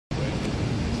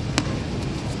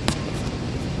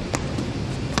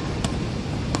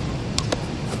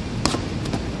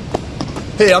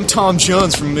Hey, I'm Tom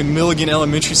Jones from McMilligan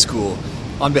Elementary School.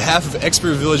 On behalf of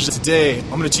Expert Village today,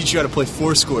 I'm going to teach you how to play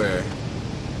Foursquare.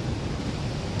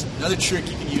 Another trick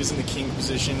you can use in the king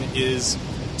position is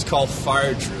it's called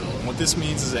Firedrill. And what this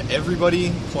means is that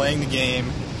everybody playing the game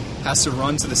has to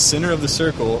run to the center of the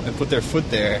circle and put their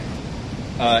foot there.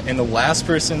 And the last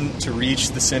person to reach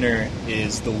the center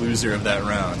is the loser of that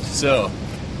round. So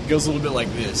it goes a little bit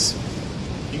like this.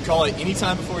 You can call it any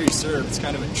time before you serve. It's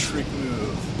kind of a trick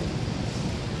move.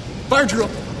 Firedrill!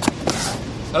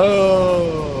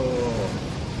 Oh!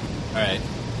 Alright.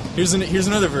 Here's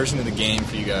another version of the game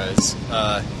for you guys.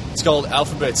 It's called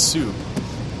Alphabet Soup.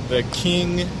 The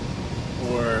king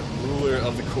or ruler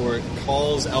of the court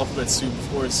calls Alphabet Soup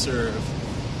before it's served,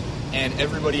 and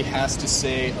everybody has to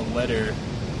say a letter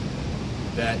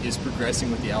that is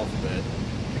progressing with the alphabet.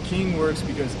 The king works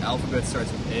because alphabet starts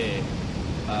with A,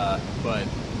 but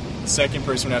the second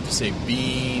person would have to say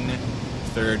bean,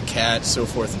 third cat, so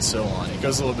forth and so on. It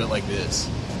goes a little bit like this.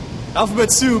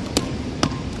 Alphabet Soup.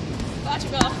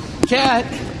 Bocce ball. Cat.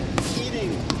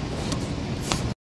 Eating.